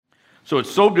So it's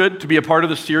so good to be a part of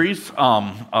this series.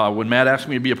 When Matt asked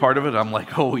me to be a part of it, I'm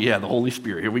like, oh yeah, the Holy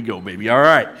Spirit. Here we go, baby. All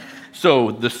right.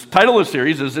 So the title of the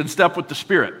series is In Step with the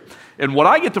Spirit. And what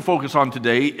I get to focus on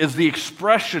today is the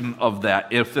expression of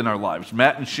that within our lives.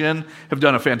 Matt and Shin have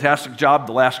done a fantastic job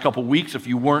the last couple weeks. If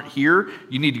you weren't here,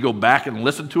 you need to go back and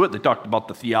listen to it. They talked about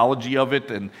the theology of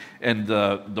it and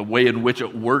the way in which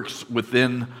it works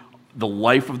within the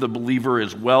life of the believer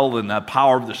as well, and the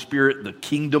power of the Spirit, the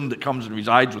kingdom that comes and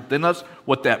resides within us,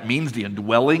 what that means, the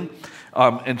indwelling.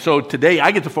 And so today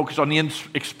I get to focus on the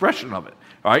expression of it.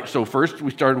 All right, so first we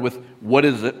started with what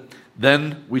is it,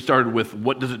 then we started with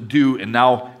what does it do, and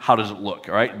now how does it look?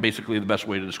 All right, basically the best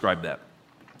way to describe that.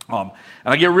 And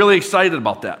I get really excited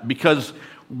about that because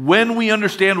when we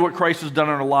understand what Christ has done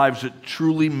in our lives, it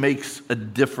truly makes a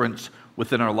difference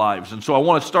within our lives. And so I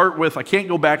want to start with, I can't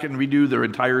go back and redo their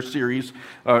entire series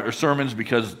or sermons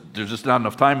because there's just not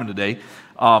enough time in the day.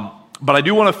 But I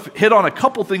do want to hit on a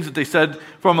couple things that they said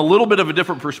from a little bit of a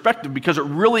different perspective because it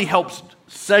really helps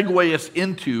segue us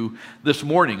into this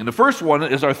morning. And the first one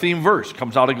is our theme verse. It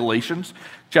comes out of Galatians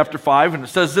chapter 5, and it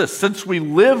says this: since we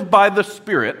live by the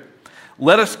Spirit,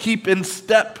 let us keep in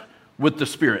step with the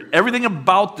Spirit. Everything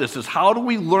about this is how do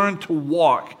we learn to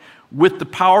walk with the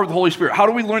power of the Holy Spirit? How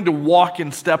do we learn to walk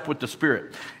in step with the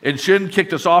Spirit? And Shin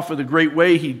kicked us off with a great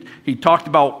way. He talked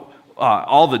about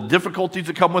all the difficulties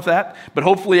that come with that. But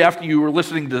hopefully after you were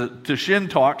listening to Shin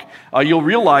talk, you'll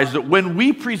realize that when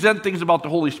we present things about the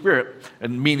Holy Spirit,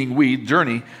 and meaning we,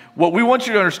 Journey, what we want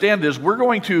you to understand is we're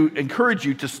going to encourage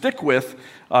you to stick with,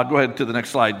 go ahead to the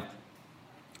next slide,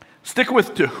 stick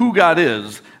with to who God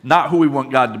is, not who we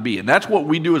want God to be. And that's what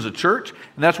we do as a church,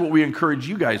 and that's what we encourage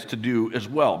you guys to do as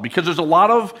well. Because there's a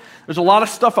lot of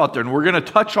stuff out there, and we're going to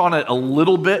touch on it a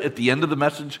little bit at the end of the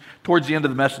message, towards the end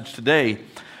of the message today.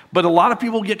 But a lot of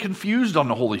people get confused on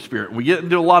the Holy Spirit. We get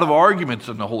into a lot of arguments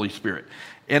on the Holy Spirit.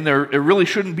 And it really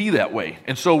shouldn't be that way.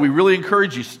 And so we really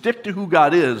encourage you, stick to who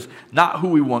God is, not who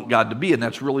we want God to be. And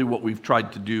that's really what we've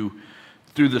tried to do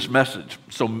through this message.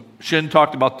 So Shin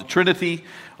talked about the Trinity,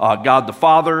 God the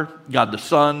Father, God the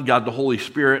Son, God the Holy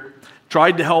Spirit,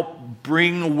 tried to help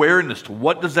bring awareness to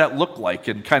what does that look like,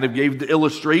 and kind of gave the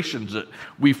illustrations that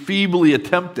we feebly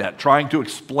attempt at, trying to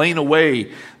explain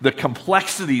away the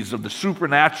complexities of the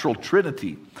supernatural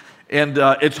Trinity. And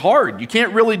it's hard. You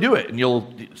can't really do it. And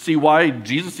you'll see why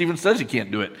Jesus even says you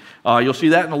can't do it. You'll see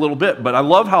that in a little bit. But I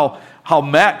love how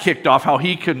Matt kicked off, how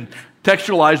he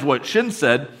contextualized what Shin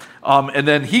said. And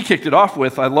then he kicked it off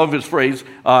with, I love his phrase,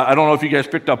 I don't know if you guys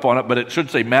picked up on it, but it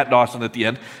should say Matt Dawson at the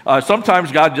end.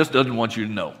 Sometimes God just doesn't want you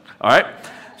to know, all right?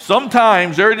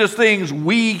 Sometimes there are just things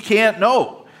we can't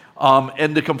know.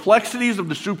 And the complexities of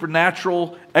the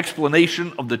supernatural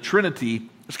explanation of the Trinity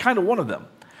is kind of one of them.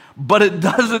 But it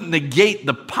doesn't negate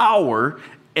the power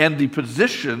and the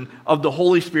position of the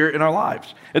Holy Spirit in our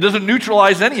lives. It doesn't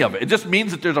neutralize any of it. It just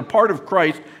means that there's a part of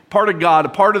Christ, part of God, a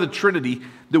part of the Trinity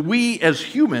that we as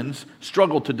humans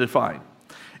struggle to define.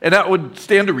 And that would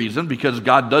stand to reason because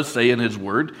God does say in His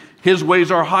Word, His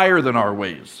ways are higher than our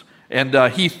ways. And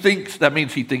that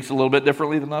means He thinks a little bit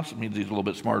differently than us. It means He's a little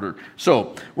bit smarter.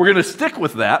 So we're going to stick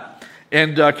with that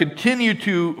and continue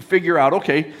to figure out,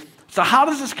 okay, so how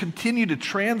does this continue to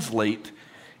translate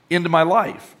into my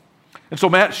life? And so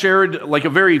Matt shared like a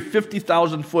very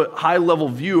 50,000-foot high-level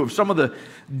view of some of the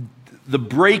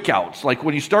breakouts, like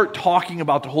when you start talking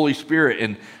about the Holy Spirit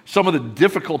and some of the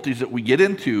difficulties that we get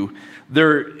into,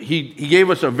 he gave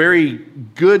us a very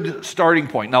good starting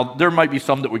point. Now, there might be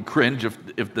some that would cringe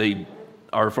if they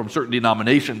are from certain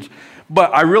denominations,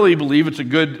 but I really believe it's a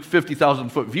good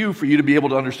 50,000-foot view for you to be able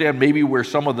to understand maybe where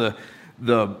some of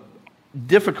the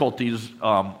difficulties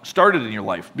started in your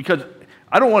life. Because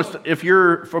I don't want to, if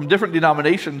you're from different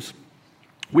denominations,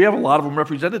 we have a lot of them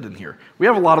represented in here. We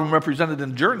have a lot of them represented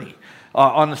in Journey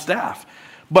on the staff.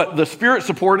 But the Spirit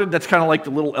supported, that's kind of like the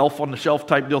little elf on the shelf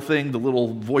type deal thing, the little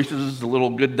voices, the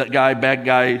little good guy, bad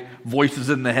guy, voices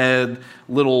in the head,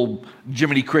 little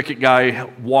Jiminy Cricket guy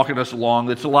walking us along.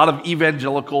 It's a lot of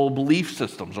evangelical belief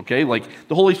systems, okay? Like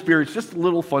the Holy Spirit's just a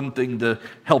little fun thing to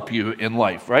help you in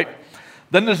life, right?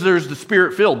 Then there's the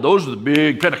Spirit-filled. Those are the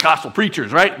big Pentecostal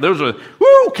preachers, right? Those are,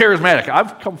 charismatic.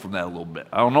 I've come from that a little bit.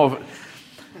 I don't know if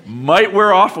it might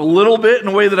wear off a little bit in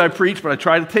the way that I preach, but I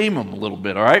try to tame them a little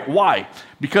bit, all right? Why?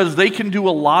 Because they can do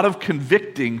a lot of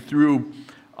convicting through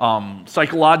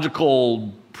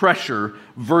psychological pressure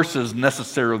versus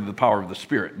necessarily the power of the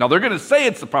Spirit. Now, they're going to say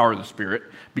it's the power of the Spirit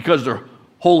because they're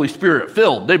Holy Spirit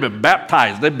filled. They've been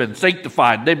baptized. They've been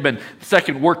sanctified. They've been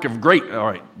second work of great. All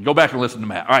right, go back and listen to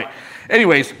Matt. All right.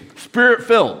 Anyways, Spirit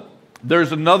filled.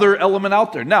 There's another element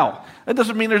out there. Now, that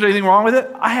doesn't mean there's anything wrong with it.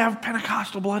 I have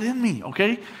Pentecostal blood in me,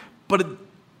 okay? but it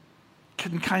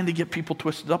can kind of get people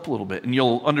twisted up a little bit. And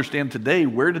you'll understand today,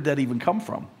 where did that even come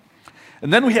from?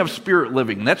 And then we have spirit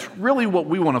living. That's really what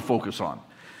we want to focus on.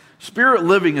 Spirit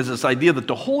living is this idea that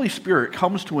the Holy Spirit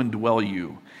comes to indwell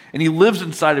you, and he lives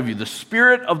inside of you. The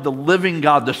Spirit of the living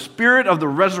God, the Spirit of the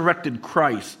resurrected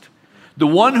Christ, the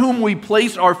one whom we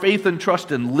place our faith and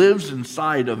trust in, lives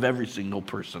inside of every single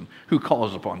person who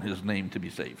calls upon his name to be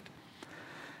saved.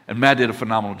 And Matt did a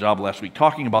phenomenal job last week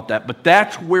talking about that, but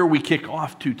that's where we kick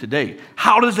off to today.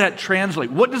 How does that translate?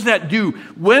 What does that do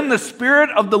when the Spirit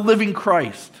of the living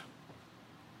Christ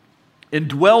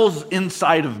indwells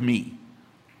inside of me?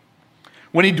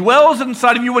 When he dwells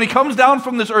inside of you, when he comes down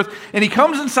from this earth and he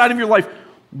comes inside of your life,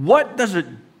 what does it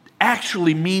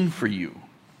actually mean for you?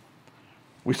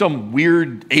 We some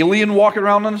weird alien walking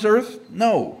around on this earth?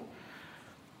 No.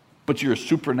 But you're a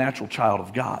supernatural child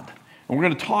of God. And we're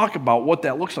going to talk about what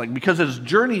that looks like, because as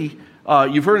journey,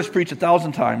 you've heard us preach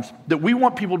 1,000 times, that we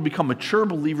want people to become mature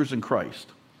believers in Christ.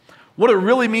 What it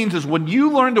really means is when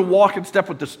you learn to walk in step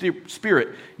with the Spirit,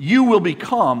 you will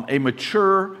become a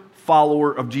mature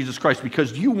follower of Jesus Christ,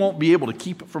 because you won't be able to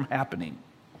keep it from happening.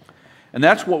 And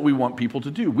that's what we want people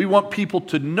to do. We want people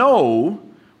to know,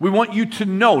 we want you to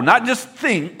know, not just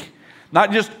think,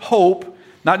 not just hope,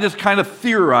 not just kind of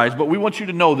theorize, but we want you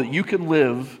to know that you can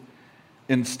live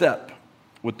in step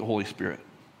with the Holy Spirit.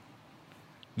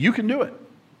 You can do it.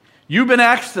 You've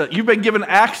been given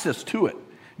access to it.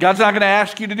 God's not going to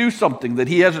ask you to do something that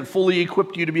he hasn't fully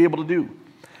equipped you to be able to do.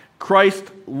 Christ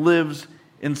lives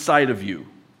inside of you.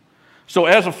 So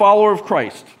as a follower of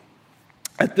Christ,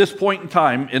 at this point in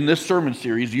time in this sermon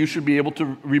series, you should be able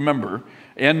to remember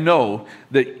and know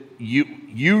that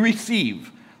you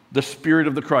receive the Spirit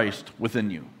of the Christ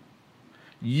within you.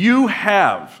 You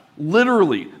have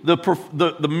literally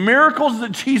the miracles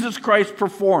that Jesus Christ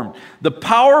performed, the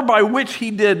power by which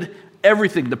he did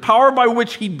everything, the power by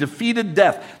which he defeated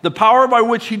death, the power by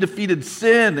which he defeated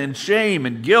sin and shame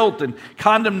and guilt and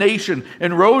condemnation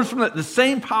and rose from the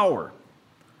same power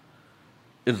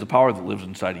is the power that lives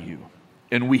inside of you.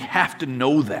 And we have to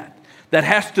know that.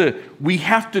 We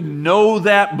have to know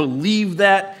that, believe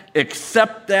that,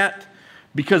 accept that,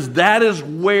 because that is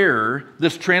where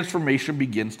this transformation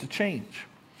begins to change.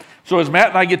 So as Matt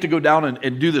and I get to go down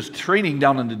and do this training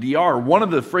down in the DR, one of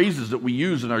the phrases that we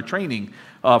use in our training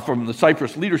from the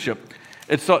Cypress leadership,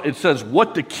 it says,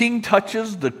 what the king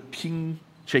touches, the king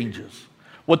changes.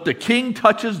 What the king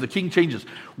touches, the king changes.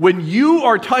 When you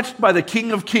are touched by the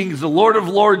King of Kings, the Lord of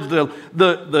Lords,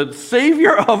 the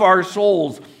Savior of our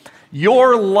souls,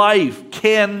 your life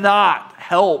cannot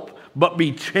help but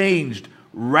be changed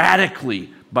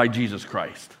radically by Jesus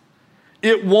Christ.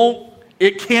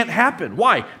 It can't happen.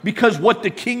 Why? Because what the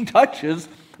king touches,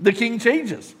 the king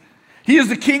changes. He is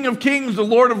the King of Kings, the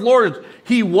Lord of Lords.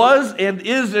 He was and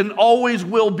is and always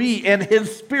will be. And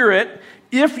his Spirit,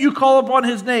 if you call upon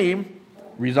his name,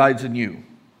 resides in you.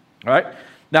 All right?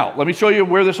 Now, let me show you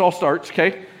where this all starts,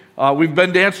 okay? We've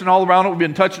been dancing all around it. We've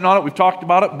been touching on it. We've talked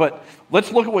about it. But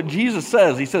let's look at what Jesus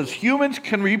says. He says, humans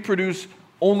can reproduce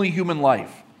only human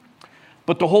life.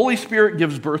 But the Holy Spirit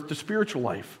gives birth to spiritual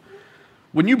life.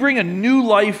 When you bring a new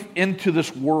life into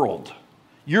this world,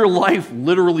 your life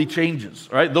literally changes,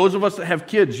 right? Those of us that have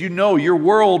kids, you know your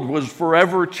world was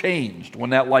forever changed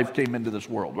when that life came into this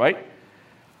world, right?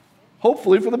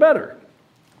 Hopefully for the better.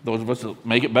 Those of us that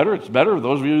make it better, it's better.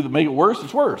 Those of you that make it worse,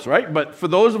 it's worse, right? But for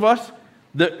those of us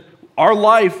that our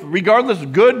life, regardless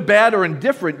of good, bad, or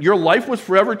indifferent, your life was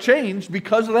forever changed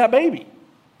because of that baby.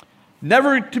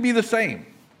 Never to be the same.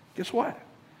 Guess what?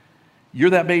 You're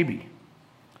that baby.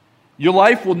 Your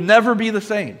life will never be the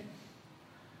same.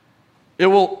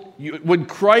 When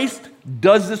Christ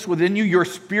does this within you, your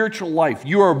spiritual life,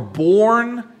 you are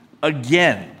born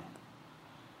again.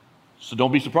 So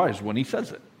don't be surprised when he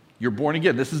says it. You're born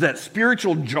again. This is that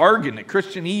spiritual jargon that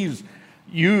Christianese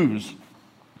use.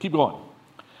 Keep going.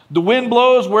 The wind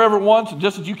blows wherever it wants, and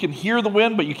just as you can hear the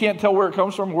wind, but you can't tell where it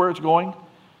comes from or where it's going,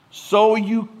 so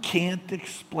you can't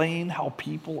explain how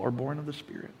people are born of the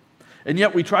Spirit. And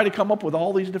yet we try to come up with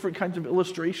all these different kinds of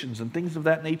illustrations and things of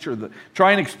that nature that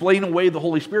try and explain away the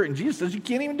Holy Spirit. And Jesus says you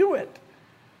can't even do it.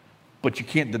 But you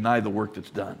can't deny the work that's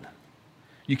done.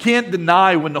 You can't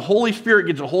deny when the Holy Spirit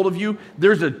gets a hold of you,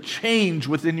 there's a change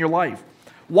within your life.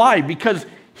 Why? Because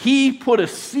he put a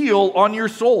seal on your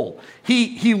soul.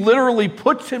 He literally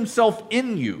puts himself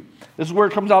in you. This is where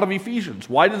it comes out of Ephesians.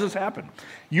 Why does this happen?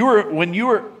 You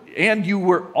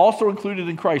were also included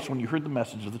in Christ when you heard the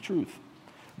message of the truth,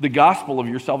 the gospel of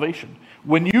your salvation.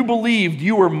 When you believed,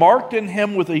 you were marked in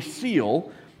him with a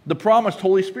seal, the promised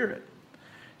Holy Spirit.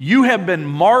 You have been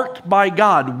marked by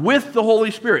God with the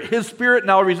Holy Spirit. His Spirit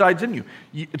now resides in you.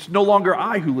 It's no longer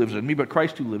I who lives in me, but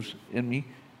Christ who lives in me,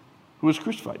 who is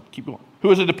crucified. Keep going. Who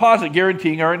is a deposit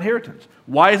guaranteeing our inheritance.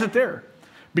 Why is it there?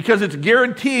 Because it's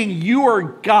guaranteeing you are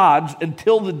God's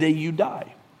until the day you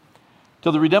die.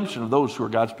 Till the redemption of those who are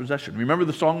God's possession. Remember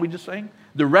the song we just sang?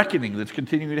 The reckoning that's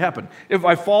continuing to happen. If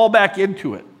I fall back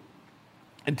into it,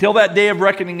 until that day of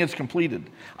reckoning is completed,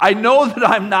 I know that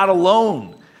I'm not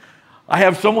alone. I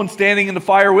have someone standing in the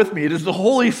fire with me. It is the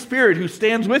Holy Spirit who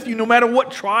stands with you no matter what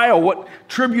trial, what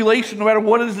tribulation, no matter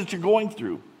what it is that you're going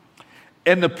through.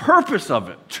 And the purpose of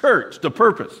it, church, the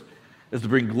purpose is to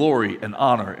bring glory and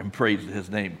honor and praise to his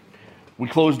name. We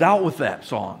closed out with that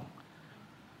song.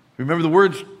 Remember the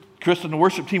words Chris and the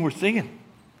worship team were singing?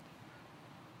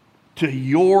 To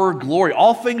your glory.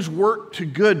 All things work to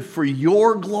good for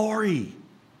your glory.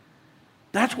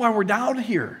 That's why we're down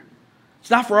here. It's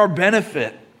not for our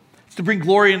benefit. It's to bring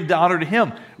glory and honor to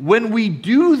him. When we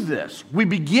do this, we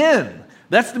begin.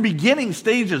 That's the beginning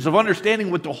stages of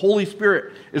understanding what the Holy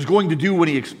Spirit is going to do when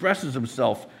he expresses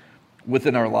himself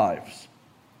within our lives.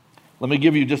 Let me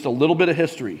give you just a little bit of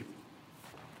history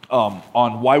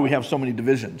on why we have so many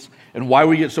divisions and why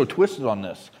we get so twisted on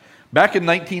this. Back in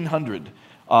 1900,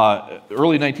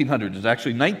 early 1900s, it's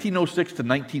actually 1906 to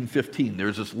 1915,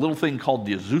 there's this little thing called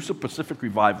the Azusa Pacific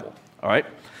Revival, all right?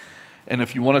 And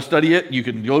if you want to study it, you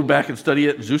can go back and study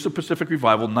it. Azusa Pacific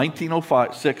Revival,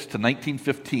 1906 to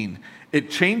 1915.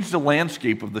 It changed the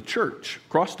landscape of the church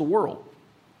across the world,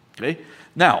 okay?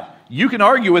 Now, you can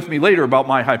argue with me later about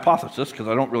my hypothesis, because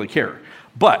I don't really care,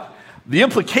 but the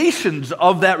implications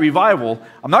of that revival,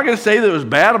 I'm not going to say that it was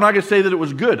bad, I'm not going to say that it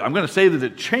was good. I'm going to say that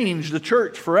it changed the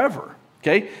church forever,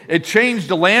 okay? It changed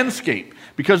the landscape,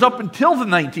 because up until the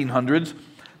 1900s,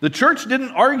 the church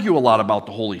didn't argue a lot about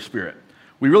the Holy Spirit.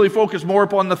 We really focused more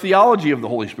upon the theology of the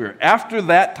Holy Spirit. After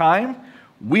that time,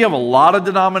 we have a lot of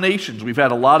denominations. We've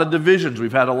had a lot of divisions.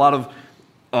 We've had a lot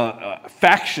of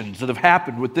factions that have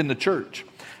happened within the church.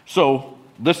 So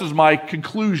this is my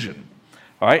conclusion.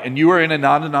 All right, and you are in a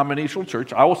non-denominational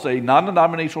church. I will say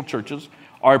non-denominational churches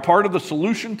are part of the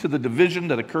solution to the division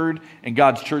that occurred in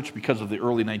God's church because of the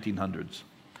early 1900s.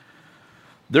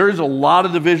 There is a lot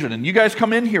of division, and you guys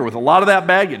come in here with a lot of that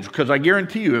baggage, because I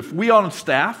guarantee you, if we on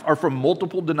staff are from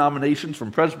multiple denominations,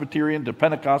 from Presbyterian to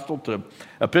Pentecostal to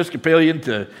Episcopalian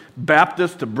to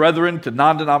Baptist to Brethren to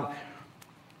non-denominational,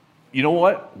 you know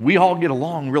what? We all get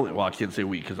along really well. I can't say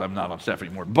we because I'm not on staff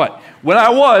anymore, but when I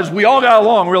was, we all got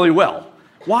along really well.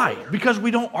 Why? Because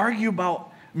we don't argue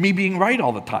about me being right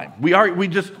all the time. We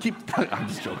just keep, I'm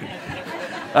just joking.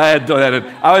 I had to throw that in.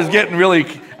 I was getting really,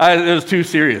 it was too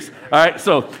serious. All right,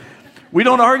 so we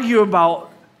don't argue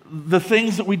about the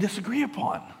things that we disagree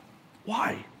upon.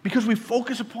 Why? Because we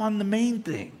focus upon the main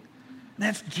thing, and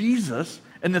that's Jesus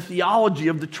and the theology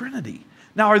of the Trinity.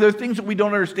 Now, are there things that we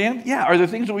don't understand? Yeah. Are there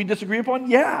things that we disagree upon?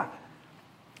 Yeah.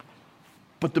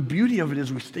 But the beauty of it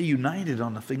is we stay united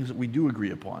on the things that we do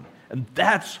agree upon. And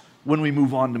that's when we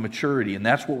move on to maturity, and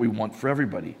that's what we want for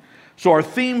everybody. So our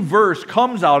theme verse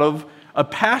comes out of a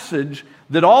passage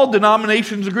that all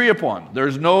denominations agree upon.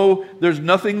 There's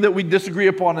nothing that we disagree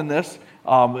upon in this.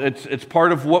 It's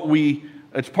part of what we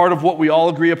all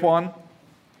agree upon.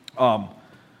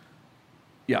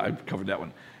 Yeah, I covered that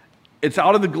one. It's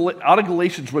out of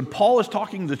Galatians, when Paul is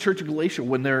talking to the church of Galatia,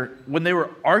 when they were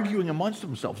arguing amongst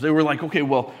themselves. They were like, okay,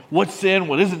 well, what's sin?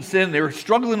 What isn't sin? They were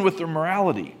struggling with their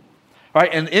morality. All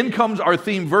right, and in comes our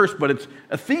theme verse, but it's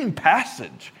a theme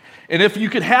passage. And if you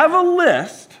could have a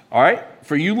list, all right,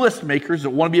 for you list makers that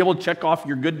want to be able to check off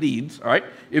your good deeds, all right,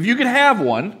 if you could have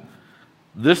one,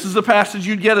 this is the passage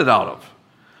you'd get it out of.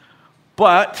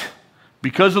 But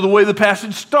because of the way the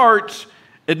passage starts,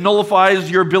 it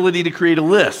nullifies your ability to create a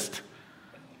list.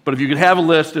 But if you could have a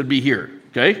list, it'd be here,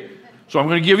 okay? So I'm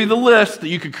going to give you the list that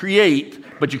you could create,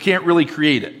 but you can't really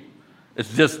create it.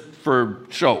 It's just for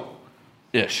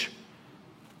show-ish.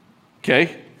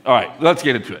 Okay? All right, let's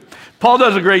get into it. Paul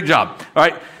does a great job, all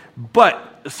right?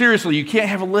 But seriously, you can't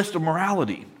have a list of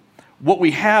morality. What we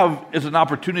have is an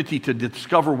opportunity to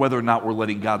discover whether or not we're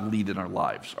letting God lead in our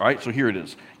lives, all right? So here it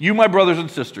is. You, my brothers and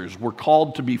sisters, were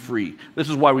called to be free. This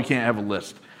is why we can't have a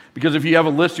list. Because if you have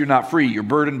a list, you're not free. You're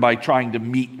burdened by trying to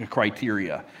meet a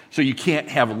criteria. So you can't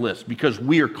have a list, because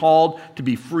we are called to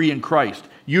be free in Christ.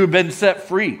 You have been set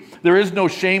free. There is no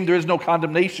shame. There is no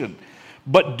condemnation.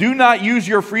 But do not use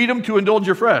your freedom to indulge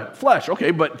your flesh.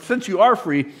 Okay, but since you are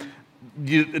free,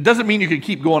 it doesn't mean you can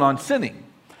keep going on sinning.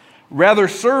 Rather,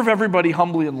 serve everybody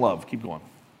humbly in love. Keep going.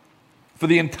 For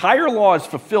the entire law is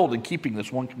fulfilled in keeping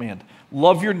this one command.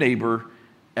 Love your neighbor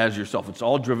as yourself. It's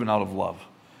all driven out of love.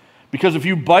 Because if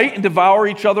you bite and devour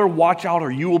each other, watch out,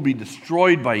 or you will be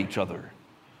destroyed by each other.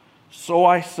 So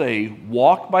I say,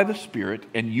 walk by the Spirit,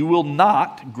 and you will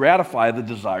not gratify the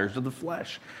desires of the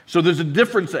flesh. So there's a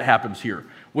difference that happens here.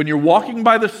 When you're walking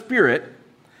by the Spirit,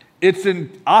 it's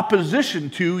in opposition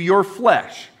to your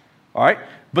flesh. All right?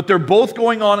 But they're both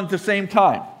going on at the same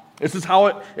time. This is how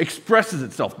it expresses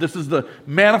itself. This is the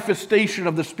manifestation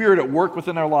of the Spirit at work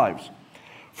within our lives.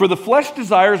 For the flesh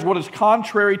desires what is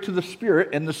contrary to the Spirit,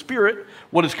 and the Spirit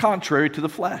what is contrary to the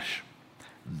flesh.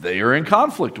 They are in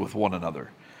conflict with one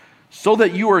another, so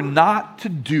that you are not to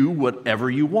do whatever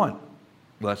you want.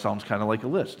 Well, that sounds kind of like a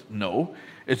list. No,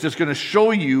 it's just going to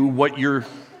show you what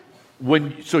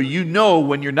so you know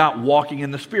when you're not walking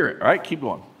in the Spirit. All right, keep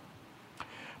going.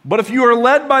 But if you are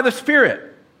led by the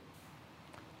Spirit,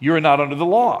 you are not under the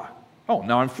law. Oh,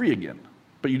 now I'm free again.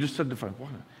 But you just said define.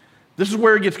 This is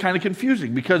where it gets kind of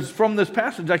confusing, because from this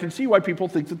passage I can see why people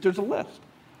think that there's a list.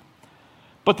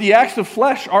 But the acts of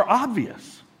flesh are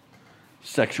obvious.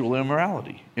 Sexual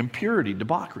immorality, impurity,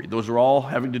 debauchery. Those are all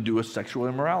having to do with sexual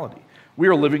immorality. We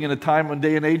are living in a time and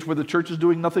day and age where the church is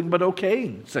doing nothing but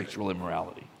okaying sexual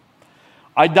immorality.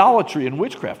 Idolatry and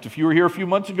witchcraft. If you were here a few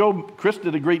months ago, Chris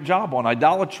did a great job on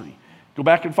idolatry. Go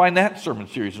back and find that sermon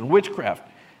series. And witchcraft.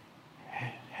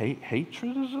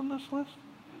 Hatred is in this list?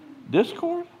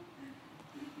 Discord?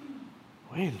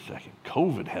 Wait a second.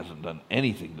 COVID hasn't done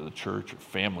anything to the church or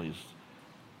families.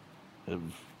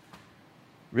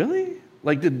 Really?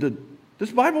 Like, did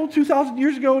this Bible 2,000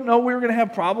 years ago know we were going to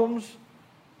have problems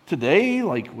today?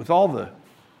 Like, with all the,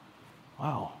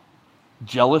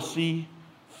 jealousy,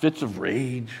 fits of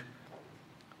rage,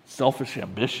 selfish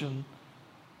ambition,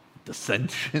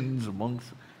 dissensions amongst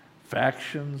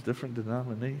factions, different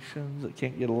denominations that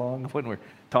can't get along when we're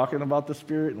talking about the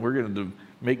Spirit, and we're going to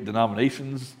make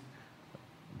denominations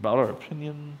about our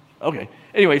opinion. Okay.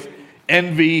 Anyways,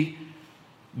 envy,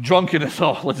 drunkenness.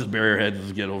 Oh, let's just bury our heads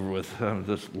and get over with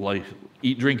this life.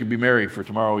 Eat, drink, and be merry, for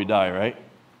tomorrow we die, right?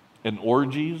 And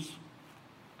orgies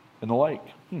and the like.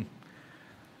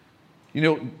 You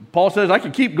know, Paul says, I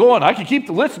can keep going. I can keep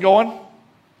the list going.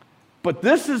 But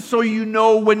this is so you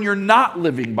know when you're not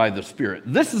living by the Spirit.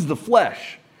 This is the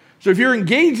flesh. So if you're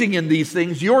engaging in these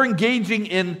things, you're engaging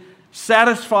in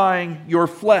satisfying your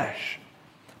flesh.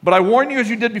 But I warn you, as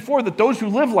you did before, that those who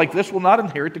live like this will not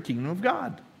inherit the kingdom of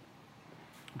God.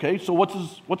 Okay, so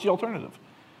what's the alternative?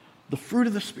 The fruit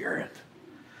of the Spirit.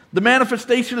 The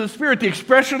manifestation of the Spirit, the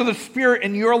expression of the Spirit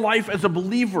in your life as a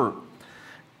believer.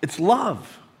 It's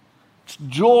love. It's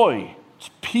joy. It's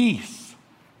peace.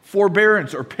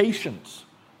 Forbearance or patience.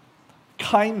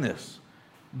 Kindness.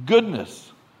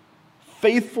 Goodness.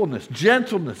 Faithfulness.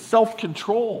 Gentleness.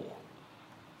 Self-control.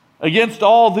 Against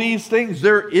all these things,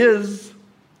 there is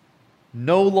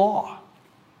no law.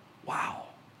 Wow.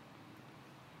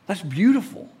 That's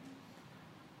beautiful.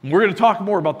 And we're going to talk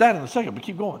more about that in a second, but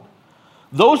keep going.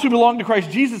 Those who belong to Christ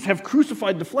Jesus have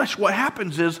crucified the flesh. What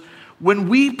happens is when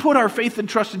we put our faith and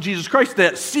trust in Jesus Christ,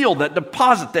 that seal, that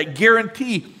deposit, that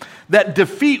guarantee, that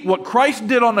defeat, what Christ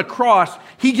did on the cross,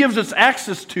 He gives us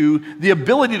access to the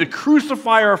ability to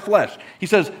crucify our flesh. He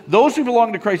says, those who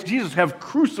belong to Christ Jesus have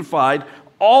crucified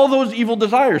all those evil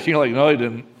desires. You're like, no, I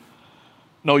didn't.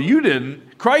 No, you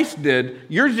didn't. Christ did.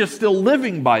 You're just still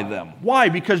living by them. Why?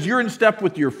 Because you're in step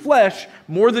with your flesh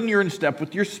more than you're in step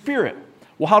with your spirit.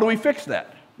 Well, how do we fix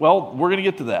that? Well, we're going to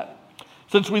get to that.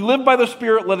 Since we live by the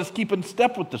Spirit, let us keep in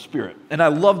step with the Spirit. And I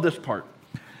love this part.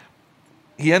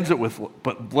 He ends it with,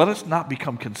 but let us not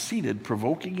become conceited,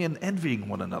 provoking and envying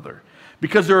one another.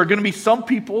 Because there are going to be some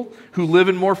people who live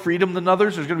in more freedom than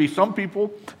others. There's going to be some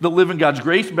people that live in God's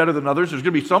grace better than others. There's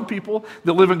going to be some people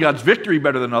that live in God's victory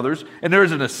better than others. And there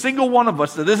isn't a single one of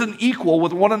us that isn't equal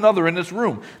with one another in this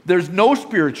room. There's no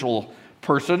spiritual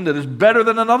person that is better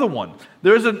than another one.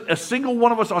 There isn't a single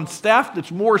one of us on staff that's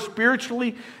more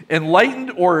spiritually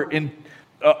enlightened or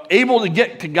able to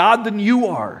get to God than you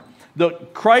are.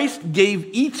 Christ gave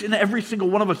each and every single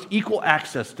one of us equal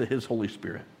access to His Holy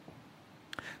Spirit.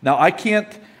 Now, I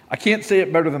can't say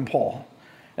it better than Paul.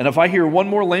 And if I hear one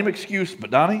more lame excuse, but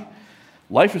Donnie,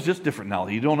 life is just different now.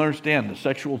 You don't understand. The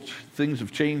sexual things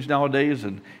have changed nowadays,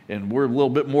 and we're a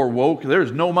little bit more woke.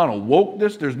 There's no amount of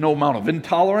wokeness. There's no amount of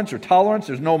intolerance or tolerance.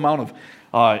 There's no amount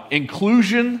of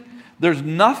inclusion. There's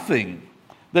nothing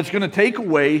that's going to take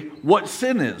away what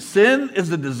sin is. Sin is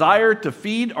the desire to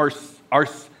feed our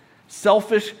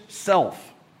selfish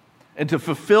self and to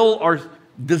fulfill our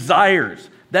desires.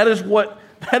 That is what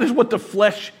the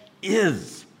flesh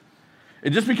is.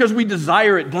 And just because we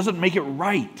desire it doesn't make it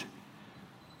right.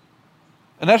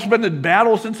 And that's been the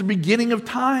battle since the beginning of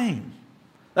time.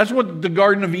 That's what the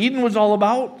Garden of Eden was all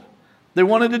about. They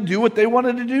wanted to do what they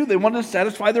wanted to do. They wanted to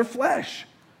satisfy their flesh.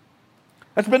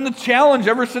 That's been the challenge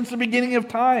ever since the beginning of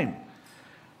time.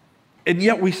 And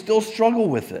yet we still struggle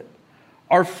with it.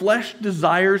 Our flesh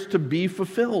desires to be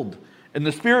fulfilled. And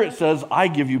the Spirit says, I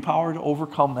give you power to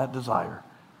overcome that desire.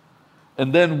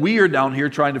 And then we are down here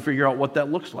trying to figure out what that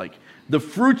looks like. The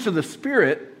fruits of the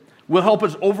Spirit will help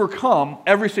us overcome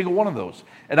every single one of those.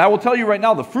 And I will tell you right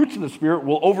now, the fruits of the Spirit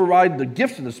will override the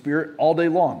gifts of the Spirit all day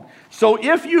long. So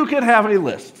if you could have a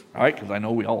list, all right, because I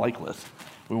know we all like lists.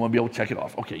 We want to be able to check it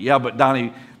off. Okay, yeah, but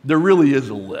Donnie, there really is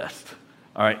a list.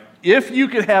 All right, if you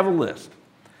could have a list,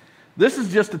 this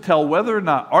is just to tell whether or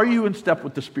not are you in step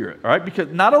with the Spirit, all right? Because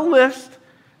not a list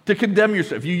to condemn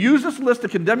yourself. If you use this list to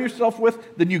condemn yourself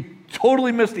with, then you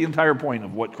totally miss the entire point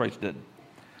of what Christ did.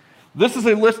 This is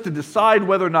a list to decide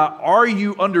whether or not are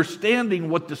you understanding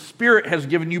what the Spirit has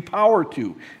given you power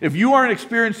to. If you aren't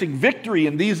experiencing victory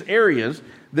in these areas,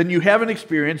 then you haven't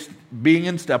experienced being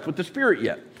in step with the Spirit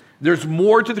yet. There's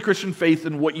more to the Christian faith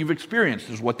than what you've experienced,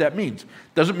 is what that means.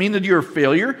 Doesn't mean that you're a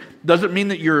failure. Doesn't mean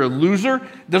that you're a loser.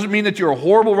 Doesn't mean that you're a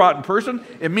horrible, rotten person.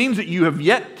 It means that you have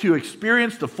yet to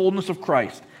experience the fullness of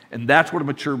Christ. And that's what a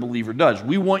mature believer does.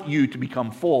 We want you to become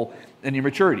full in your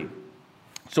maturity.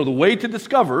 So the way to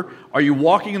discover, are you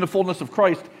walking in the fullness of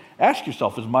Christ? Ask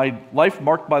yourself, is my life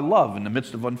marked by love in the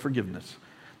midst of unforgiveness?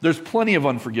 There's plenty of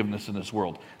unforgiveness in this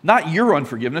world. Not your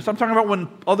unforgiveness. I'm talking about when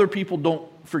other people don't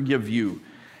forgive you.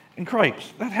 And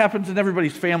cripes, that happens in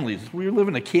everybody's families. We live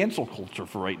in a cancel culture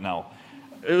for right now.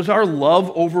 Is our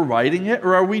love overriding it,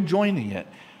 or are we joining it?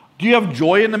 Do you have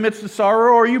joy in the midst of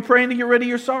sorrow, or are you praying to get rid of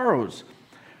your sorrows?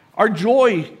 Our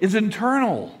joy is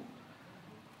internal.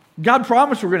 God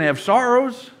promised we're going to have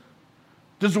sorrows.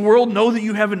 Does the world know that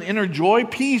you have an inner joy?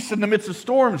 Peace in the midst of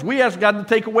storms. We ask God to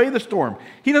take away the storm.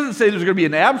 He doesn't say there's going to be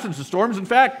an absence of storms. In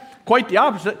fact, quite the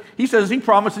opposite. He says He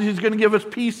promises He's going to give us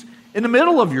peace in the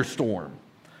middle of your storm.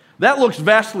 That looks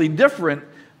vastly different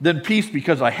than peace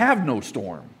because I have no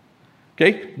storm.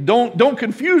 Okay? Don't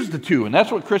confuse the two, and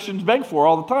that's what Christians beg for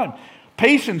all the time.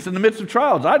 Patience in the midst of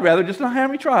trials. I'd rather just not have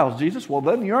any trials, Jesus. Well,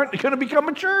 then you aren't going to become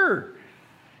mature.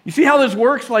 You see how this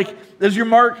works? Like, is your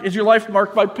life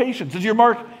marked by patience? Is your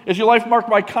life marked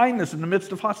by kindness in the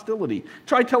midst of hostility?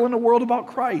 Try telling the world about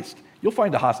Christ. You'll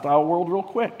find a hostile world real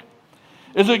quick.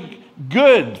 Is it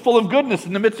good, full of goodness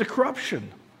in the midst of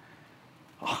corruption?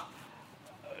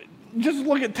 Just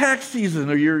look at tax season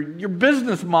or your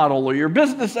business model or your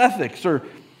business ethics, or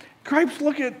cripes,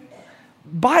 look at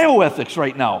bioethics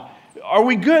right now. Are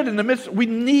we good in the midst? We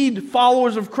need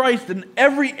followers of Christ in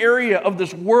every area of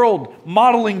this world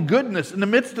modeling goodness in the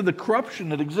midst of the corruption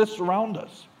that exists around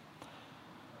us.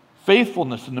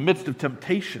 Faithfulness in the midst of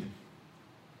temptation.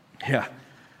 Yeah.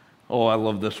 Oh, I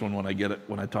love this one when I get it,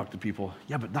 when I talk to people.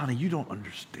 Yeah, but Donnie, you don't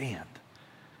understand.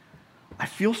 I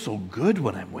feel so good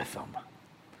when I'm with them.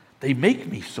 They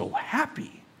make me so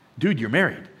happy. Dude, you're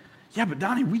married. Yeah, but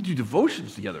Donnie, we do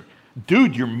devotions together.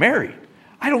 Dude, you're married.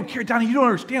 I don't care, Donnie, you don't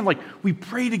understand. Like, we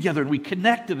pray together and we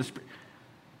connect in the Spirit.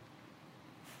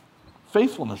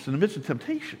 Faithfulness in the midst of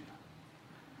temptation.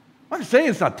 I'm not saying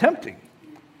it's not tempting,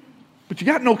 but you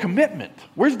got no commitment.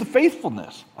 Where's the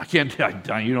faithfulness? I can't,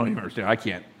 Donnie, you don't even understand. I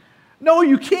can't. No,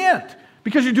 you can't.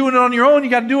 Because you're doing it on your own, you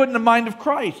got to do it in the mind of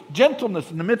Christ.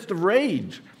 Gentleness in the midst of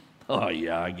rage. Oh,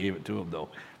 yeah, I gave it to him, though.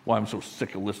 Why I'm so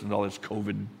sick of listening to all this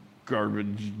COVID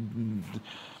garbage.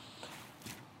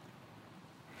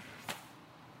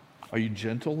 Are you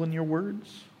gentle in your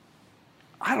words?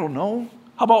 I don't know.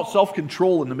 How about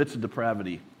self-control in the midst of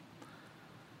depravity?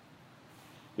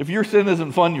 If your sin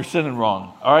isn't fun, you're sinning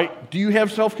wrong. All right? Do you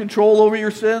have self-control over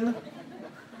your sin?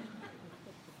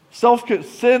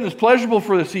 Sin is pleasurable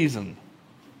for the season.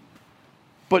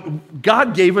 But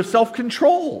God gave us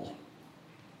self-control.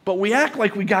 But we act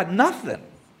like we got nothing.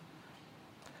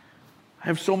 I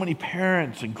have so many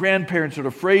parents and grandparents that are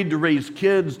afraid to raise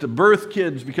kids, to birth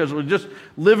kids, because we're just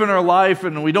living our life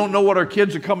and we don't know what our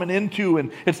kids are coming into,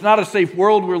 and it's not a safe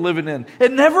world we're living in.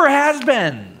 It never has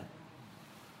been.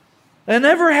 It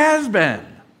never has been.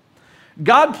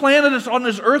 God planted us on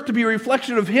this earth to be a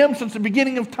reflection of Him since the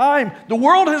beginning of time. The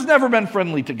world has never been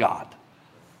friendly to God.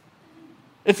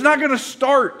 It's not going to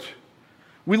start.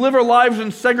 We live our lives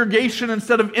in segregation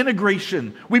instead of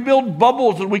integration. We build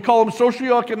bubbles and we call them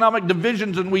socioeconomic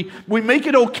divisions, and we make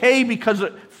it okay because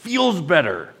it feels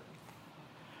better.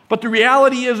 But the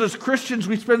reality is, as Christians,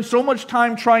 we spend so much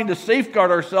time trying to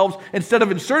safeguard ourselves instead of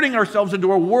inserting ourselves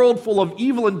into a world full of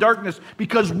evil and darkness,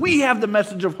 because we have the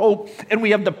message of hope and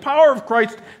we have the power of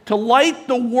Christ to light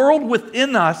the world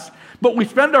within us, But we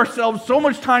spend ourselves so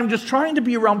much time just trying to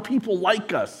be around people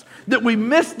like us that we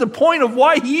miss the point of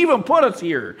why he even put us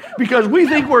here. Because we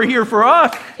think we're here for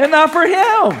us and not for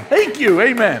him. Thank you.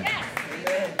 Amen.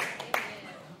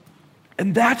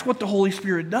 And that's what the Holy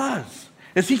Spirit does,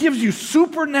 is he gives you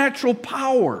supernatural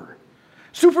power.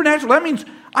 Supernatural, that means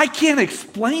I can't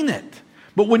explain it.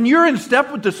 But when you're in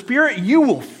step with the Spirit, you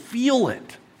will feel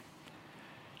it.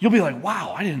 You'll be like,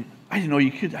 wow, I didn't know I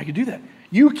could do that.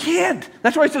 You can't.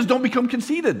 That's why it says don't become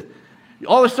conceited.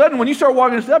 All of a sudden, when you start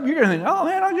walking a step, you're going to think, oh,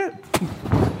 man, I'm good.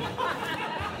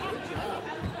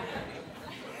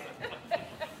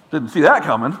 Didn't see that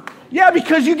coming. Yeah,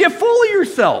 because you get full of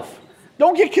yourself.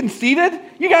 Don't get conceited.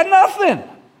 You got nothing.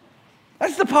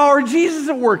 That's the power of Jesus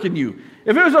at work in you.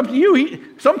 If it was up to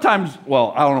you, sometimes,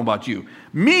 well, I don't know about you.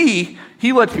 Me,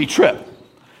 he lets me trip.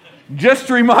 Just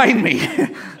to remind me.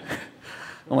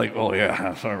 I'm like, oh,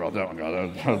 yeah, sorry about that one,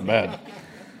 God. That was bad.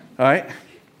 All right?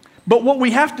 But what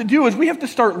we have to do is we have to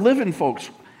start living, folks.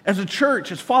 As a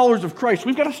church, as followers of Christ,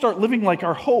 we've got to start living like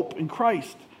our hope in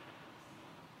Christ.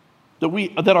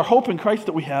 That our hope in Christ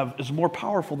that we have is more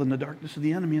powerful than the darkness of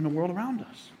the enemy in the world around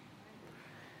us.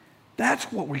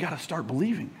 That's what we got to start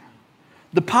believing.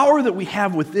 The power that we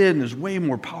have within is way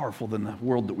more powerful than the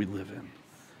world that we live in.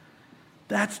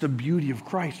 That's the beauty of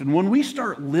Christ. And when we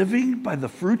start living by the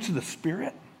fruits of the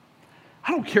Spirit,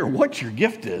 I don't care what your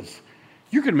gift is,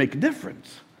 you're going to make a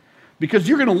difference. Because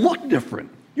you're going to look different.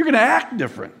 You're going to act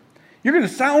different. You're going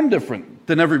to sound different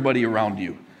than everybody around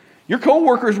you. Your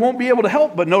coworkers won't be able to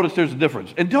help, but notice there's a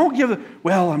difference. And don't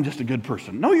well, I'm just a good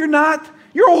person. No, you're not.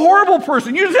 You're a horrible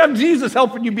person. You just have Jesus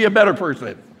helping you be a better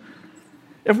person.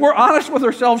 If we're honest with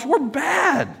ourselves, we're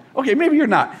bad. Okay, maybe you're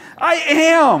not. I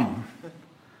am.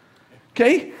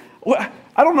 Okay? Well,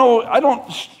 I don't know. I don't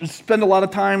spend a lot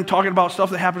of time talking about stuff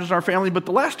that happens in our family, but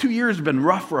the last 2 years have been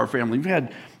rough for our family. We've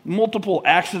had multiple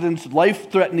accidents,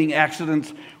 life-threatening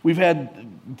accidents. We've had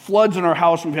floods in our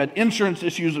house. We've had insurance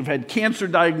issues. We've had cancer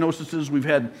diagnoses. We've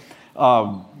had,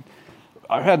 I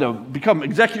had to become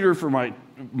executor for my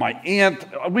aunt.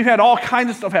 We've had all kinds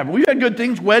of stuff happen. We've had good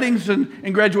things, weddings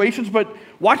and graduations, but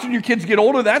watching your kids get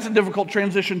older, that's a difficult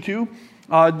transition too.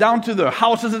 Down to the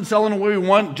house isn't selling the way we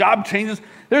want, job changes.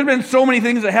 There's been so many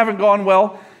things that haven't gone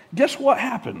well. Guess what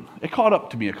happened? It caught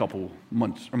up to me a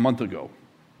month ago.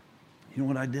 You know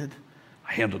what I did?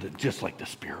 I handled it just like the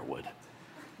Spirit would.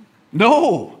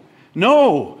 No.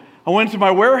 I went to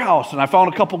my warehouse and I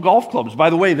found a couple golf clubs. By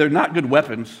the way, they're not good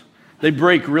weapons. They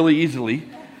break really easily.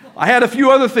 I had a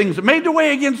few other things that made their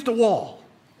way against the wall.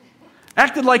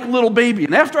 Acted like a little baby.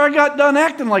 And after I got done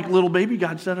acting like a little baby,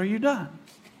 God said, are you done?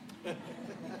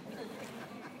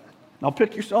 Now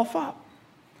pick yourself up.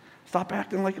 Stop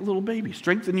acting like a little baby.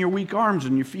 Strengthen your weak arms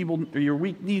and your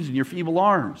weak knees and your feeble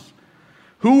arms.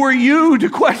 Who are you to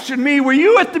question me? Were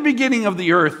you at the beginning of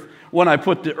the earth when I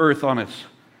put the earth on its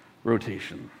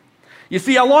rotation? You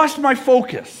see, I lost my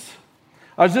focus.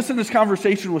 I was just in this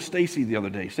conversation with Stacy the other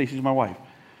day. Stacy's my wife.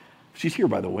 She's here,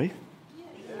 by the way.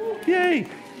 Yay.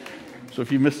 So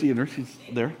if you miss seeing her, she's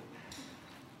there.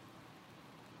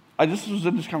 I just was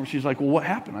in this conversation. She's like, well, what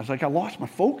happened? I was like, I lost my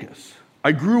focus.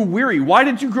 I grew weary. Why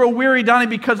did you grow weary, Donnie?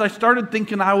 Because I started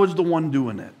thinking I was the one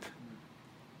doing it.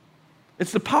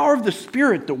 It's the power of the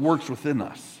Spirit that works within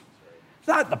us. It's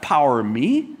not the power of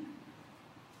me.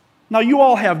 Now, you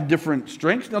all have different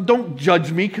strengths. Now, don't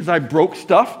judge me because I broke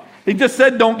stuff. They just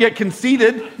said don't get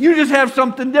conceited. You just have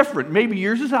something different. Maybe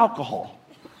yours is alcohol.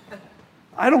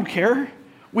 I don't care.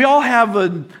 We all have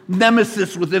a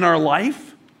nemesis within our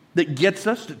life that gets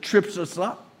us, that trips us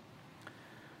up.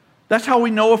 That's how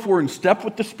we know if we're in step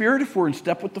with the Spirit, if we're in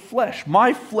step with the flesh.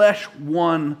 My flesh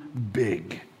won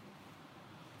big.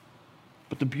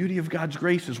 But the beauty of God's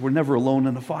grace is we're never alone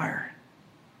in the fire,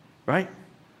 right?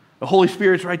 The Holy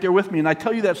Spirit's right there with me. And I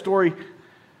tell you that story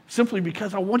simply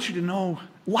because I want you to know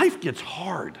life gets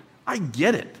hard. I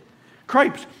get it.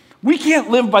 Cripes, we can't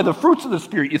live by the fruits of the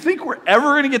Spirit. You think we're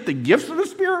ever going to get the gifts of the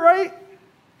Spirit right?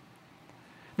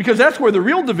 Because that's where the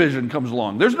real division comes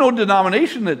along. There's no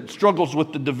denomination that struggles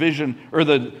with the division or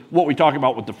what we talk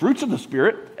about with the fruits of the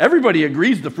Spirit. Everybody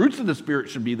agrees the fruits of the Spirit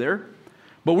should be there.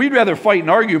 But we'd rather fight and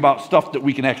argue about stuff that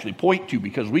we can actually point to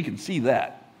because we can see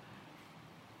that.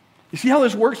 You see how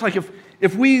this works? Like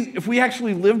if we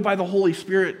actually live by the Holy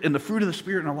Spirit and the fruit of the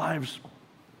Spirit in our lives,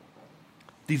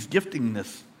 these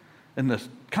giftingness and the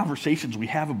conversations we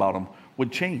have about them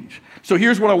would change. So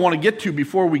here's what I want to get to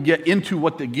before we get into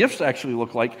what the gifts actually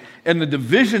look like and the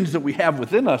divisions that we have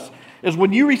within us is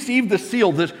when you receive the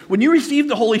seal, when you receive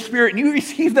the Holy Spirit and you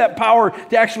receive that power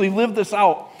to actually live this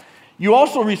out, you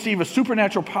also receive a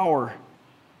supernatural power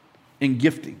in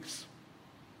giftings.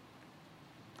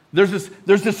 There's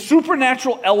this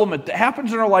supernatural element that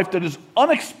happens in our life that is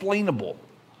unexplainable.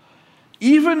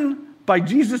 Even by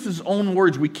Jesus' own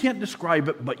words, we can't describe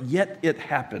it, but yet it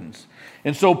happens.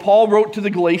 And so Paul wrote to the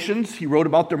Galatians, he wrote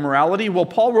about their morality. Well,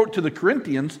 Paul wrote to the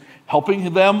Corinthians,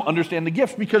 helping them understand the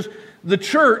gifts, because the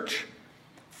church,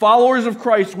 followers of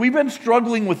Christ, we've been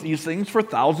struggling with these things for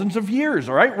thousands of years,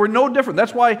 all right? We're no different.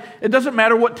 That's why it doesn't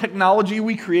matter what technology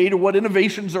we create or what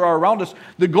innovations there are around us.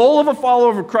 The goal of a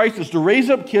follower of Christ is to raise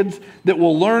up kids that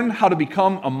will learn how to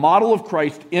become a model of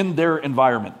Christ in their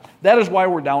environment. That is why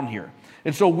we're down here.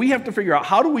 And so we have to figure out,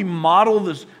 how do we model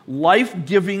this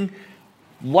life-giving,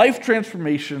 life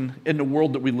transformation in the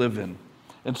world that we live in?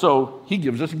 And so he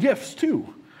gives us gifts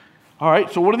too. All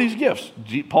right, so what are these gifts?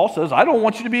 Paul says, I don't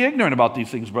want you to be ignorant about these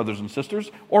things, brothers and sisters,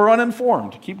 or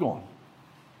uninformed. Keep going.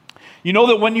 You know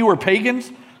that when you were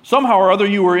pagans, somehow or other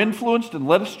you were influenced and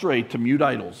led astray to mute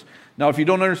idols. Now, if you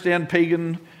don't understand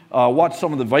pagan, watch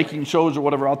some of the Viking shows or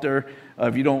whatever out there.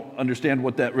 If you don't understand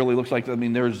what that really looks like, I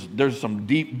mean, there's some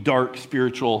deep, dark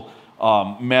spiritual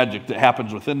magic that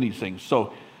happens within these things.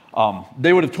 So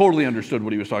they would have totally understood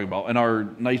what he was talking about. In our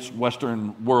nice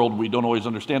Western world, we don't always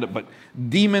understand it, but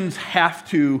demons have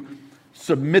to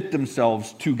submit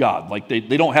themselves to God. Like they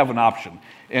don't have an option.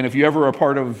 And if you ever are a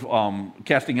part of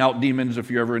casting out demons,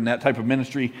 if you're ever in that type of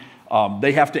ministry,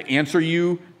 they have to answer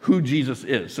you who Jesus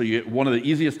is. So one of the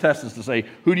easiest tests is to say,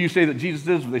 who do you say that Jesus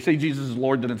is? If they say Jesus is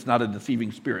Lord, then it's not a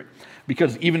deceiving spirit.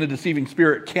 Because even a deceiving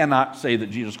spirit cannot say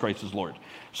that Jesus Christ is Lord.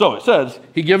 So it says,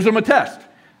 he gives them a test.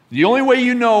 The only way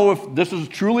you know if this is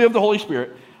truly of the Holy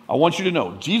Spirit, I want you to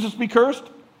know, Jesus be cursed?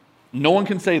 No one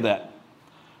can say that.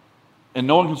 And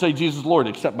no one can say Jesus is Lord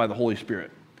except by the Holy Spirit.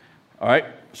 All right?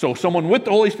 So someone with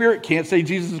the Holy Spirit can't say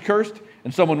Jesus is cursed,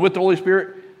 and someone with the Holy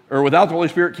Spirit, or without the Holy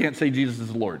Spirit, can't say Jesus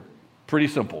is Lord. Pretty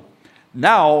simple.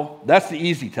 Now, that's the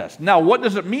easy test. Now, what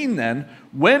does it mean then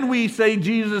when we say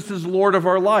Jesus is Lord of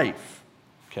our life?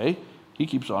 Okay, he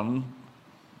keeps on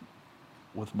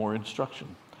with more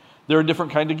instruction. There are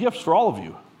different kinds of gifts for all of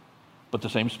you, but the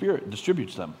same Spirit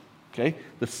distributes them. Okay,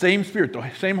 the same Spirit,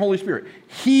 the same Holy Spirit.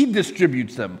 He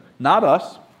distributes them, not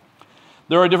us.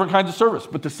 There are different kinds of service,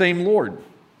 but the same Lord.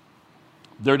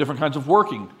 There are different kinds of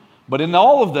working, but in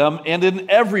all of them and in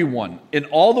everyone, in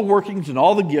all the workings and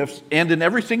all the gifts, and in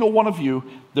every single one of you,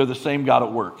 they're the same God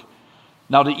at work.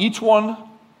 Now to each one,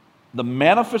 the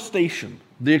manifestation,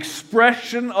 the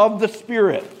expression of the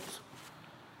Spirit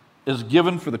is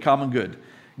given for the common good.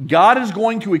 God is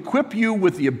going to equip you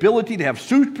with the ability to have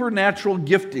supernatural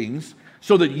giftings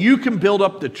so that you can build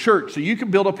up the church, so you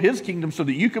can build up His kingdom, so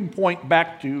that you can point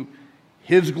back to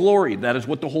His glory. That is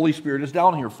what the Holy Spirit is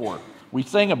down here for. We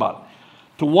sang about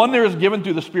it. To one there is given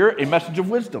through the Spirit a message of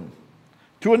wisdom.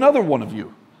 To another one of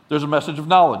you, there's a message of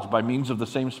knowledge by means of the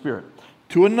same Spirit.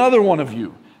 To another one of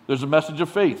you, there's a message of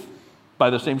faith by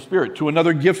the same Spirit. To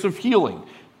another, gifts of healing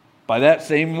by that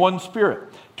same one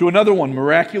Spirit. To another one,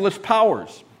 miraculous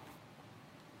powers.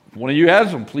 If one of you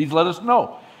has them, please let us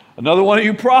know. Another one of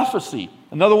you, prophecy.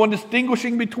 Another one,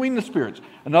 distinguishing between the spirits.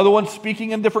 Another one,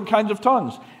 speaking in different kinds of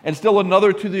tongues. And still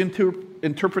another, to the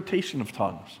interpretation of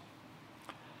tongues.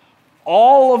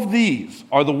 All of these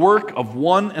are the work of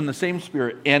one and the same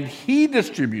Spirit, and He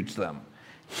distributes them.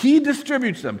 He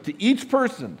distributes them to each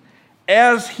person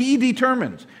as He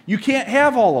determines. You can't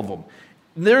have all of them.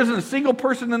 There isn't a single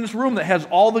person in this room that has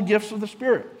all the gifts of the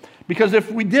Spirit. Because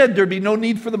if we did, there'd be no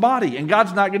need for the body, and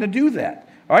God's not going to do that.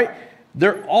 All right?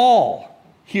 They're all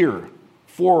here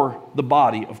for the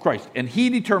body of Christ, and He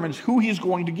determines who He's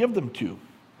going to give them to.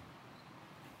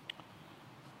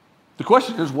 The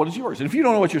question is, what is yours? And if you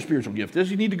don't know what your spiritual gift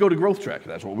is, you need to go to Growth Track.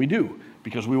 That's what we do,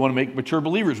 because we want to make mature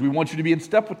believers. We want you to be in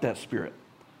step with that Spirit,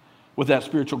 with that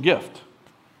spiritual gift.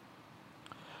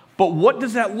 But what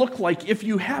does that look like if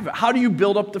you have it? How do you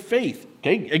build up the faith?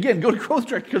 Okay, again, go to Growth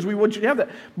Track because we want you to have that.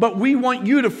 But we want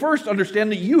you to first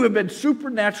understand that you have been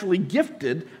supernaturally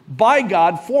gifted by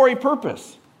God for a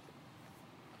purpose.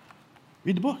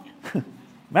 Read the book.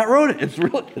 Matt wrote it.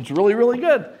 It's really, really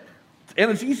good.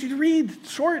 And it's easy to read.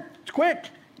 It's short. It's quick.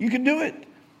 You can do it.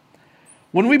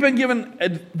 When we've been given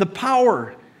the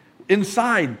power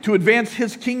inside to advance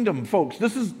His kingdom, folks,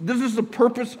 this is the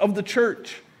purpose of the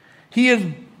church. He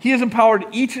has empowered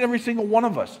each and every single one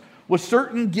of us with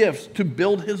certain gifts to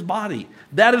build His body.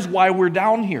 That is why we're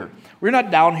down here. We're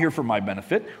not down here for my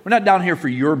benefit. We're not down here for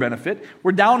your benefit.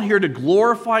 We're down here to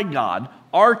glorify God,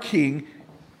 our King,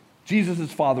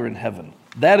 Jesus' Father in heaven.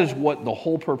 That is what the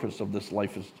whole purpose of this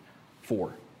life is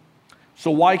for.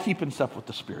 So why keep in step with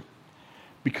the Spirit?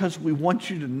 Because we want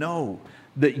you to know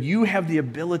that you have the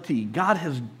ability. God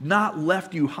has not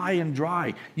left you high and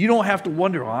dry. You don't have to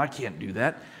wonder, oh, I can't do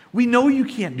that. We know you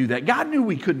can't do that. God knew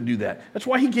we couldn't do that. That's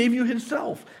why he gave you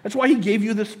himself. That's why he gave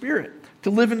you the Spirit to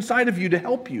live inside of you to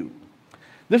help you.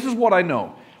 This is what I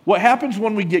know. What happens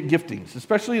when we get giftings,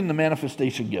 especially in the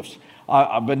manifestation gifts.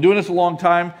 I've been doing this a long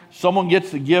time. Someone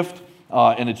gets the gift,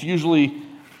 and it's usually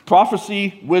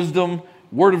prophecy, wisdom,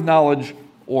 word of knowledge,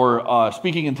 or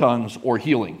speaking in tongues, or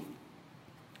healing.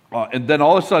 And then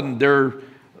all of a sudden, they're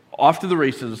off to the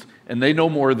races, and they know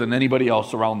more than anybody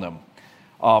else around them.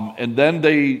 And then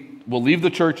they will leave the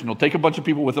church, and they'll take a bunch of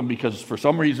people with them because for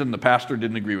some reason the pastor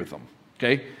didn't agree with them.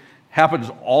 Okay?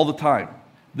 Happens all the time.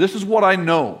 This is what I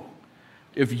know.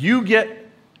 If you get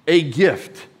a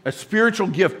gift, a spiritual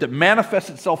gift that manifests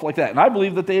itself like that, and I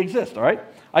believe that they exist, all right?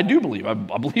 I do believe. I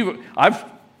believe it. I've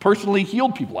personally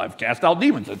healed people. I've cast out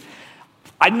demons. And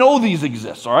I know these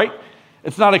exist, all right?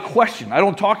 It's not a question. I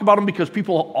don't talk about them because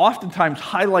people oftentimes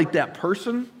highlight that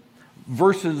person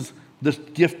versus this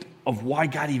gift of why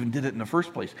God even did it in the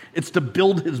first place. It's to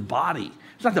build his body.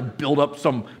 It's not to build up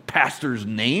some pastor's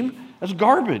name. That's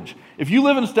garbage. If you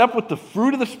live in step with the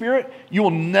fruit of the Spirit, you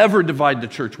will never divide the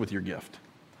church with your gift.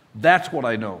 That's what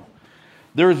I know.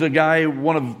 There's a guy,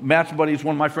 one of Matt's buddies,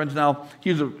 one of my friends now,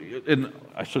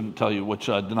 I shouldn't tell you which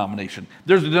denomination.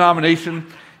 There's a denomination.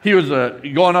 He was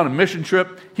going on a mission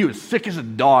trip. He was sick as a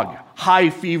dog, high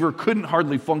fever, couldn't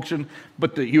hardly function,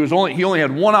 but he only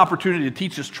had one opportunity to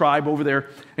teach his tribe over there,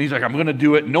 and he's like, I'm going to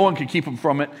do it. No one could keep him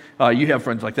from it. You have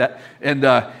friends like that.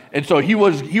 And so he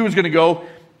was going to go,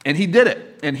 and he did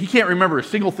it. And he can't remember a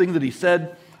single thing that he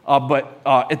said, but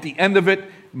at the end of it,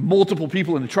 multiple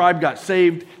people in the tribe got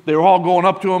saved. They were all going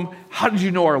up to him. How did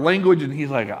you know our language? And he's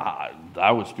like,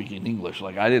 I was speaking English.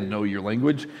 Like, I didn't know your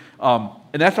language.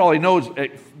 And that's all he knows.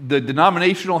 The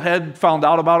denominational head found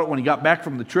out about it when he got back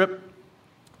from the trip.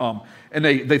 And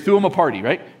they threw him a party,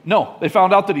 right? No, they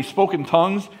found out that he spoke in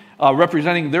tongues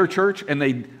representing their church, and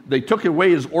they took away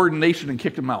his ordination and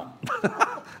kicked him out.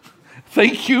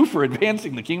 Thank you for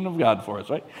advancing the kingdom of God for us,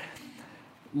 right?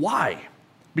 Why?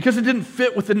 Because it didn't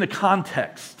fit within the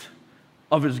context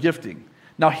of his gifting.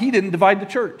 Now, he didn't divide the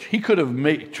church. He could have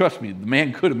made, trust me, the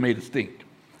man could have made a stink.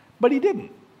 But he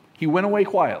didn't. He went away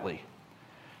quietly.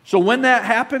 So when that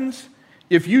happens,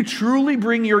 if you truly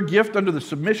bring your gift under the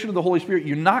submission of the Holy Spirit,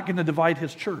 you're not going to divide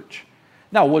his church.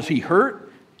 Now, was he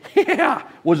hurt? Yeah.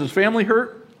 Was his family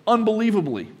hurt?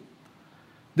 Unbelievably.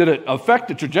 Did it affect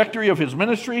the trajectory of his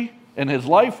ministry and his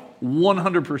life?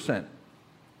 100%.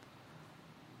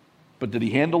 But did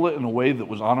he handle it in a way that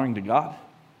was honoring to God?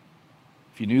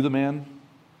 If you knew the man,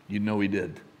 you'd know he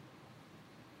did.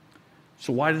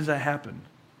 So why does that happen?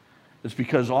 It's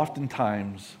because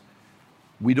oftentimes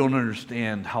we don't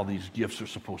understand how these gifts are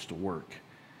supposed to work.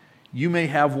 You may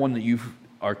have one that you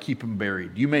are keeping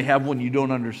buried. You may have one you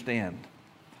don't understand.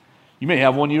 You may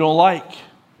have one you don't like.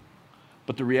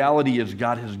 But the reality is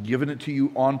God has given it to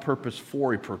you on purpose,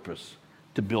 for a purpose,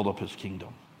 to build up his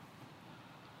kingdom.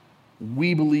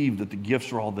 We believe that the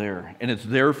gifts are all there, and it's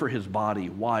there for his body.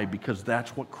 Why? Because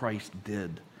that's what Christ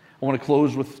did. I want to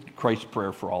close with Christ's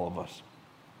prayer for all of us.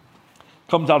 It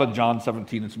comes out of John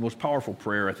 17. It's the most powerful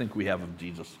prayer I think we have of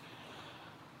Jesus.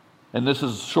 And this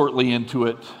is shortly into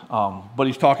it, but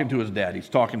he's talking to his dad. He's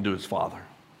talking to his father.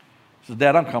 He says,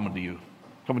 Dad, I'm coming to you.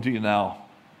 I'm coming to you now.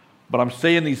 But I'm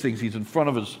saying these things. He's in front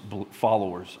of his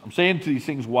followers. I'm saying these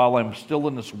things while I'm still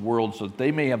in this world so that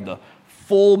they may have the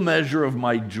full measure of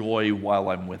my joy while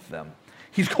I'm with them.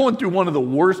 He's going through one of the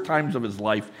worst times of his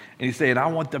life, and he's saying, I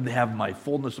want them to have my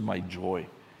fullness of my joy.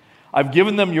 I've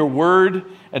given them your word,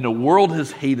 and the world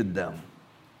has hated them.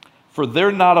 For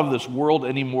they're not of this world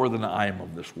any more than I am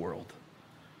of this world.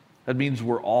 That means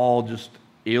we're all just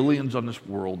aliens on this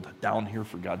world down here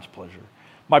for God's pleasure.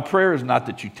 My prayer is not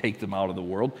that you take them out of the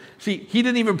world. See, he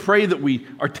didn't even pray that we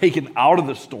are taken out of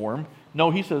the storm.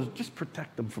 No, he says, just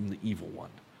protect them from the evil one.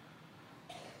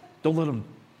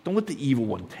 Don't let the evil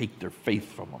one take their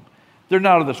faith from them. They're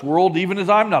not of this world, even as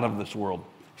I'm not of this world.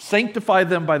 Sanctify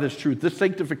them by this truth. This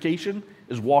sanctification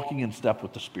is walking in step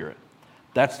with the Spirit.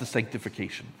 That's the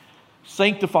sanctification.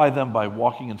 Sanctify them by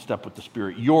walking in step with the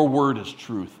Spirit. Your word is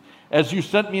truth. As you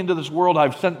sent me into this world,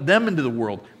 I've sent them into the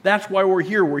world. That's why we're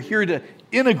here. We're here to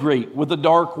integrate with the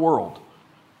dark world.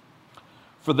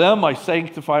 For them I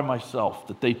sanctify myself,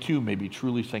 that they too may be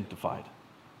truly sanctified.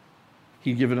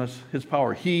 He's given us his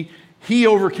power. He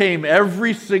overcame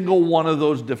every single one of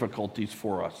those difficulties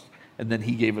for us, and then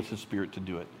he gave us his Spirit to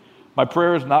do it. My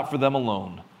prayer is not for them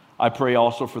alone. I pray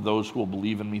also for those who will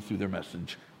believe in me through their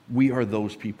message. We are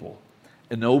those people.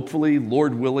 And hopefully,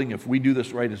 Lord willing, if we do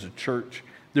this right as a church,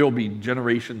 there will be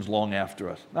generations long after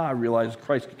us. Now I realize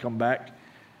Christ could come back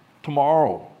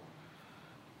tomorrow.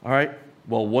 All right?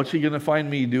 Well, what's he going to find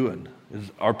me doing?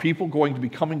 Is are people going to be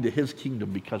coming to his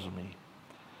kingdom because of me?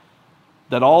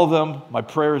 That all of them, my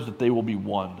prayer is that they will be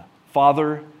one.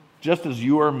 Father, just as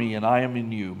you are me and I am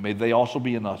in you, may they also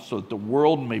be in us, so that the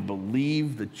world may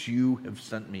believe that you have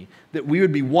sent me. That we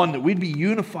would be one, that we'd be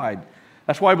unified.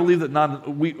 That's why I believe that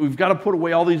we've got to put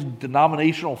away all these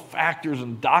denominational factors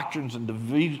and doctrines and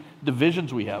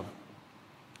divisions we have.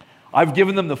 I've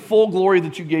given them the full glory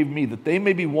that you gave me, that they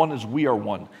may be one as we are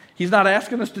one. He's not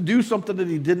asking us to do something that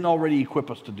he didn't already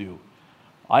equip us to do.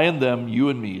 I and them, you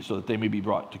and me, so that they may be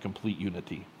brought to complete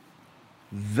unity.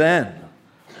 Then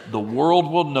the world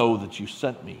will know that you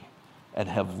sent me and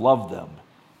have loved them,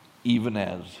 even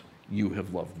as you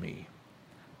have loved me.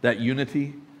 That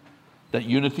unity,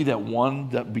 that one,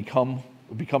 that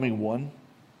becoming one,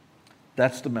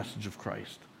 that's the message of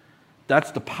Christ.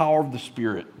 That's the power of the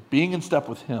Spirit. Being in step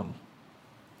with him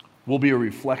will be a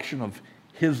reflection of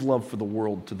his love for the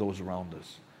world to those around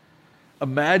us.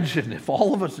 Imagine if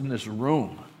all of us in this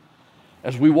room,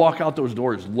 as we walk out those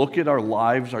doors, look at our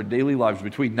lives, our daily lives,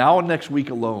 between now and next week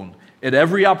alone, at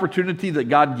every opportunity that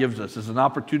God gives us is an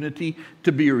opportunity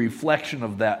to be a reflection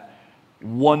of that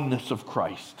oneness of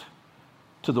Christ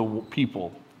to the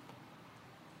people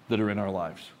that are in our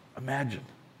lives. Imagine.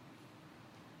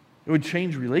 It would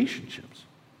change relationships,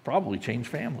 probably change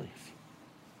families.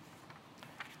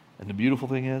 And the beautiful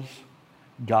thing is,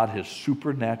 God has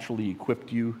supernaturally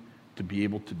equipped you to be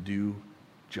able to do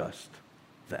just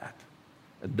that.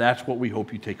 And that's what we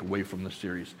hope you take away from this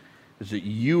series, is that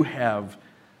you have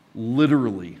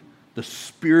literally the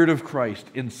Spirit of Christ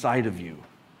inside of you.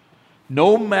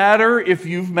 No matter if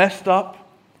you've messed up,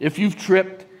 if you've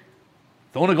tripped,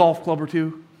 thrown a golf club or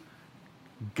two,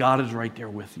 God is right there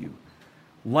with you.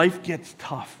 Life gets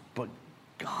tough, but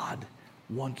God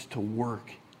wants to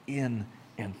work in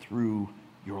and through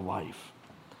your life.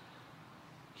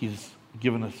 He's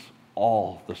given us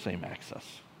all the same access.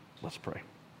 Let's pray.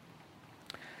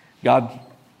 God,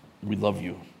 we love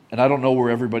you. And I don't know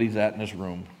where everybody's at in this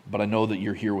room, but I know that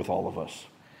you're here with all of us.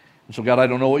 And so, God, I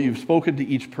don't know what you've spoken to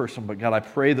each person, but God, I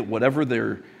pray that whatever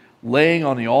they're laying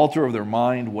on the altar of their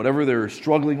mind, whatever they're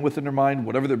struggling with in their mind,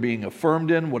 whatever they're being affirmed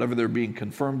in, whatever they're being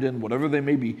confirmed in, whatever they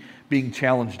may be being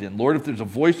challenged in. Lord, if there's a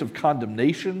voice of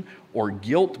condemnation or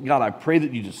guilt, God, I pray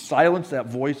that you just silence that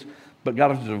voice. But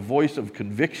God, if there's a voice of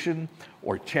conviction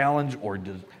or challenge or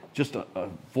just a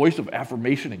voice of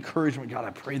affirmation, encouragement, God,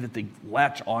 I pray that they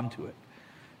latch onto it.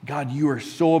 God, you are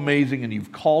so amazing and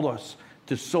you've called us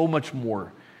to so much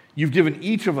more. You've given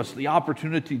each of us the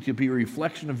opportunity to be a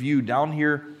reflection of you down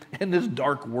here in this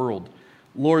dark world.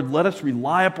 Lord, let us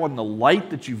rely upon the light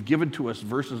that you've given to us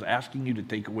versus asking you to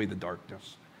take away the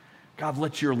darkness. God,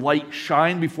 let your light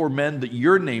shine before men that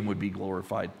your name would be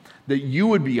glorified, that you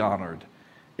would be honored,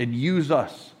 and use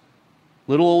us,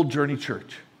 Little Old Journey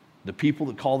Church, the people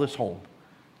that call this home,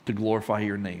 to glorify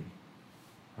your name.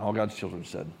 All God's children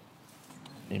said,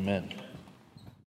 amen.